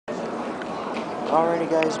Alrighty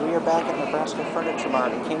guys, we are back at Nebraska Furniture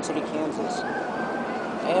Mart in Kansas City, Kansas.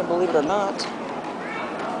 And believe it or not,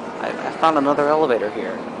 I found another elevator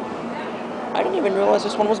here. I didn't even realize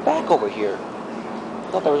this one was back over here. I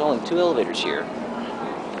thought there was only 2 elevators here.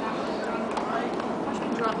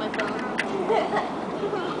 Drop my phone.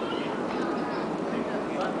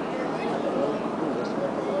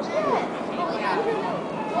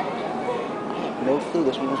 No clue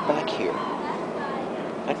this one was back here.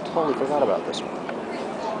 I totally forgot about this one.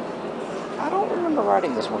 I don't remember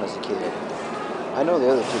riding this one as a kid. I know the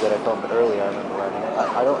other 2 that I filmed earlier I remember riding.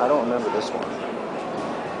 I don't remember this one.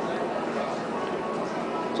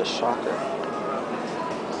 It's a shocker.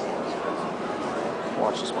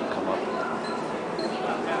 Watch this one come up.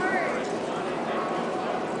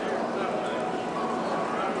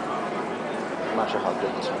 I'm not sure how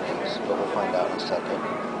good this one is, but we'll find out in a second.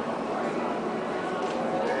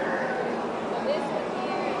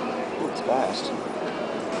 Ooh, it's fast.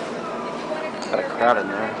 Got a crowd in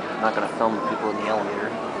there. I'm not going to film the people in the elevator.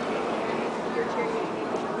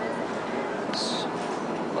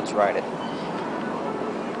 Let's ride it.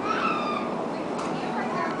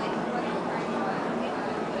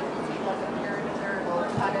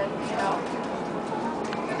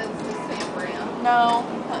 No.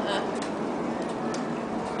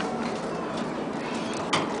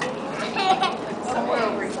 Somewhere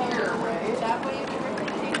over here, right? That way you were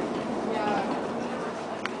thinking? Yeah.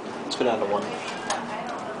 Let's go down to 1.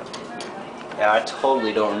 Yeah, I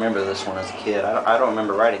totally don't remember this one as a kid. I don't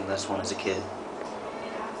remember riding this one as a kid.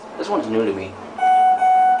 This one's new to me.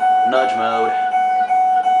 Nudge mode.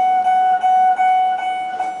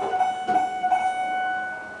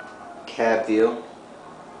 Cab view.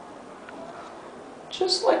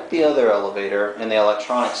 Just like the other elevator in the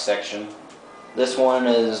electronics section, this one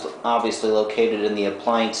is obviously located in the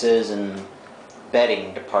appliances and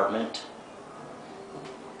bedding department.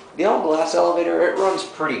 The all-glass elevator, it runs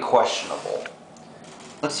pretty questionable.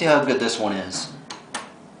 Let's see how good this one is.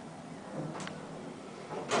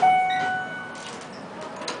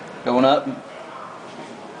 Going up.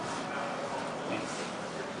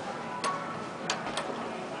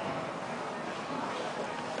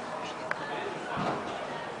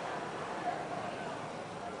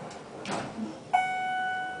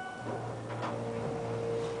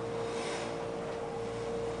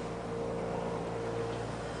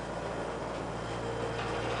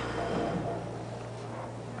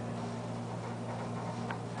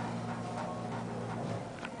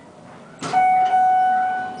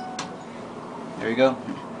 There you go.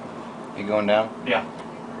 You going down? Yeah.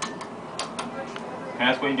 Can I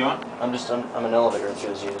ask what you're doing? I'm an elevator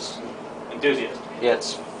enthusiast. Enthusiast. Yeah,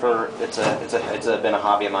 it's been a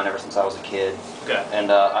hobby of mine ever since I was a kid. Okay.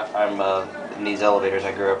 And I'm in these elevators.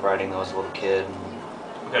 I grew up riding those as a little kid.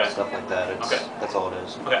 And Okay. stuff like that. Okay. That's all it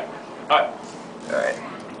is. Okay. All right. All right.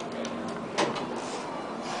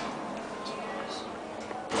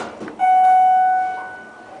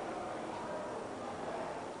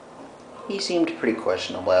 He seemed pretty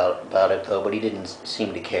questionable about it though, but he didn't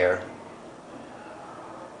seem to care.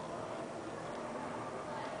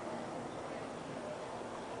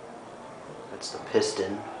 That's the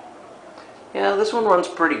piston. Yeah, this one runs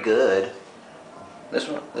pretty good. This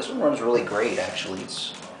one runs really great actually.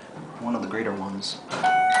 It's one of the greater ones.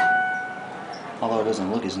 Although it doesn't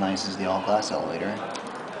look as nice as the all-glass elevator.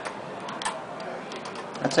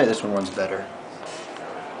 I'd say this one runs better.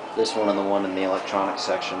 This one and the one in the electronics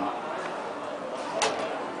section.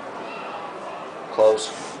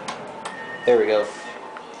 Close. There we go.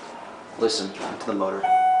 Listen to the motor.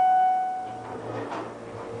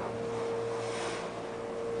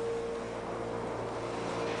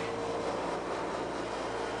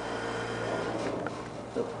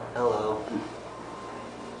 Oh, hello.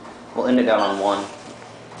 We'll end it down on 1.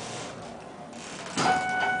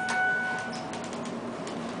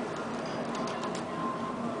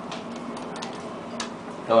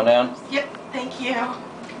 Going down? Yep, thank you.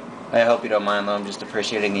 I hope you don't mind though, I'm just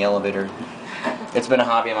appreciating the elevator. It's been a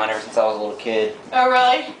hobby of mine ever since I was a little kid. Oh,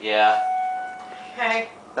 really? Yeah. Okay.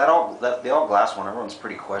 The all-glass one, everyone's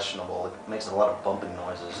pretty questionable. It makes a lot of bumping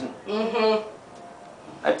noises. Mm-hmm.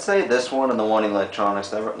 I'd say this one and the one in electronics,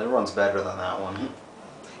 that runs better than that one.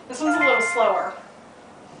 This one's a little slower.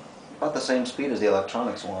 About the same speed as the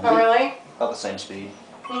electronics one. Oh, really? About the same speed.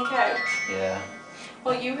 Okay. Yeah.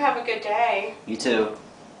 Well, you have a good day. You too.